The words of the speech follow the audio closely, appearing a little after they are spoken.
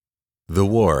The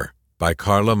War by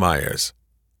Carla Myers.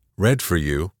 Read for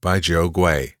you by Joe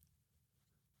Guay.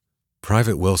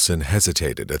 Private Wilson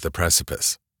hesitated at the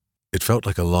precipice. It felt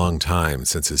like a long time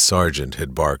since his sergeant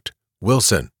had barked,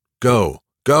 "Wilson, go,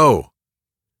 go!"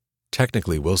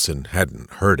 Technically, Wilson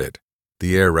hadn't heard it.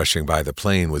 The air rushing by the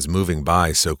plane was moving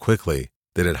by so quickly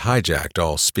that it hijacked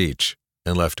all speech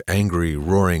and left angry,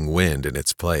 roaring wind in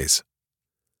its place.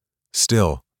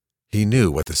 Still, he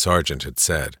knew what the sergeant had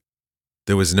said.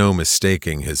 There was no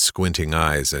mistaking his squinting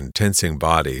eyes and tensing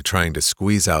body trying to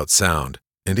squeeze out sound,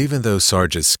 and even though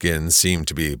Sarge's skin seemed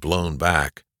to be blown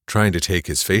back, trying to take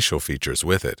his facial features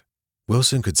with it,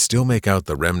 Wilson could still make out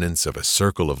the remnants of a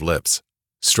circle of lips,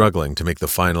 struggling to make the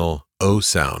final O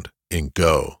sound in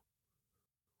go.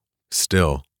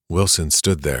 Still, Wilson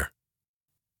stood there.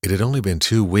 It had only been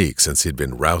 2 weeks since he'd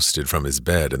been rousted from his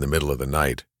bed in the middle of the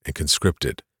night and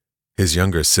conscripted. His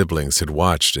younger siblings had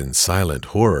watched in silent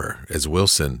horror as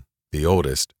Wilson, the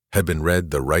oldest, had been read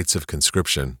the rites of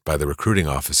conscription by the recruiting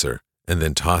officer and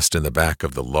then tossed in the back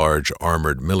of the large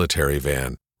armored military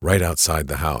van right outside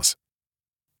the house.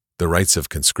 The rites of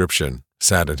conscription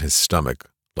sat in his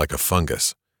stomach like a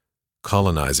fungus,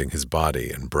 colonizing his body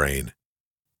and brain.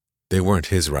 They weren't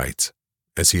his rights,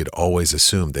 as he had always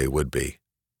assumed they would be.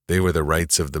 They were the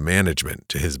rights of the management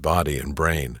to his body and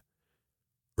brain,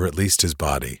 or at least his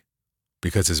body,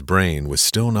 because his brain was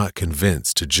still not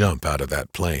convinced to jump out of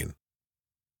that plane.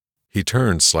 He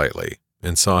turned slightly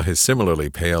and saw his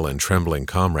similarly pale and trembling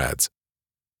comrades.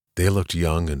 They looked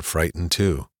young and frightened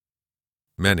too.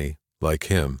 Many, like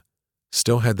him,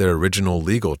 still had their original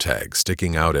legal tags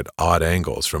sticking out at odd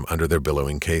angles from under their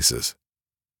billowing cases.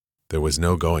 There was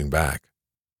no going back.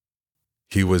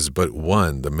 He was but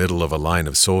the middle of a line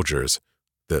of soldiers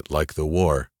that, like the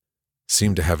war,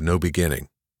 seemed to have no beginning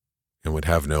and would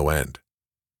have no end.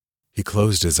 He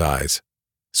closed his eyes,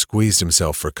 squeezed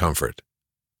himself for comfort,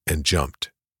 and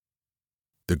jumped.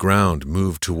 The ground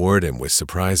moved toward him with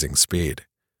surprising speed.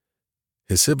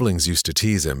 His siblings used to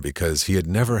tease him because he had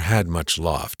never had much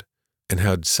loft and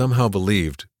had somehow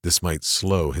believed this might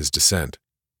slow his descent.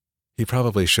 He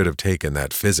probably should have taken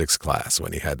that physics class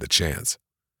when he had the chance.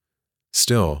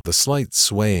 Still, the slight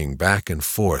swaying back and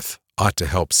forth ought to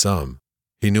help some.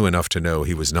 He knew enough to know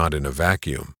he was not in a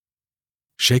vacuum.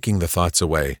 Shaking the thoughts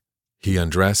away, he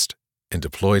undressed and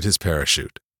deployed his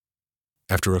parachute.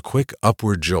 After a quick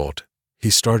upward jolt, he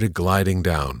started gliding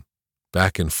down,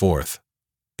 back and forth,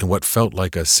 in what felt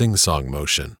like a sing-song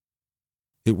motion.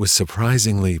 It was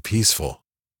surprisingly peaceful,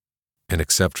 and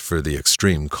except for the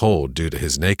extreme cold due to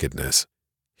his nakedness,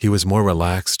 he was more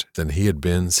relaxed than he had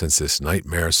been since this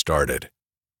nightmare started.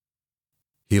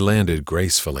 He landed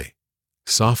gracefully,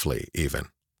 softly even.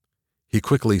 He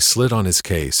quickly slid on his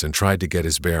case and tried to get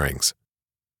his bearings.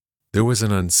 There was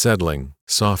an unsettling,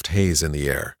 soft haze in the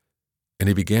air, and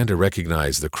he began to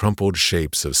recognize the crumpled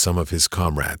shapes of some of his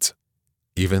comrades,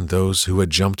 even those who had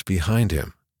jumped behind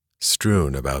him,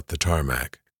 strewn about the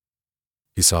tarmac.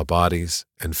 He saw bodies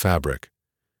and fabric,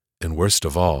 and worst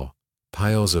of all,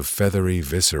 piles of feathery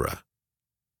viscera.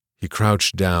 He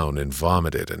crouched down and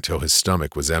vomited until his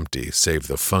stomach was empty save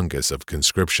the fungus of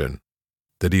conscription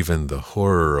that even the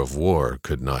horror of war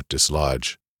could not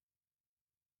dislodge.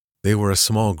 They were a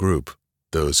small group,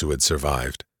 those who had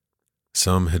survived.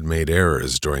 Some had made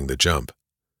errors during the jump.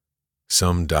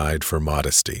 Some died for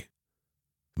modesty.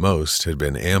 Most had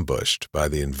been ambushed by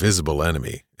the invisible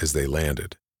enemy as they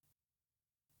landed.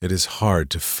 It is hard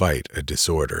to fight a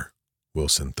disorder,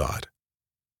 Wilson thought.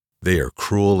 They are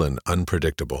cruel and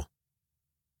unpredictable.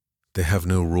 They have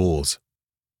no rules,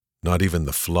 not even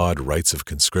the flawed rites of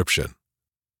conscription.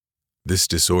 This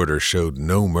disorder showed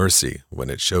no mercy when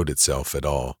it showed itself at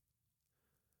all.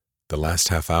 The last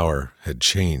half hour had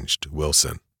changed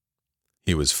Wilson.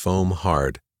 He was foam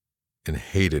hard and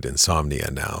hated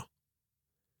insomnia now.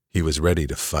 He was ready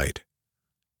to fight.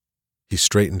 He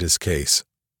straightened his case,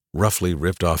 roughly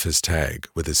ripped off his tag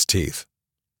with his teeth,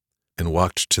 and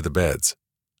walked to the beds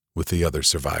with the other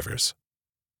survivors.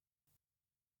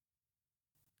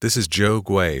 This is Joe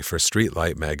Guay for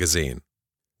Streetlight Magazine.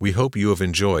 We hope you have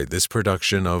enjoyed this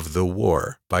production of The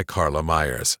War by Carla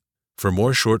Myers. For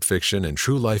more short fiction and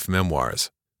true-life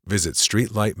memoirs, visit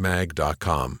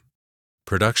streetlightmag.com.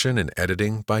 Production and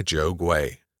editing by Joe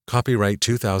Guay. Copyright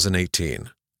 2018.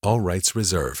 All rights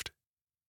reserved.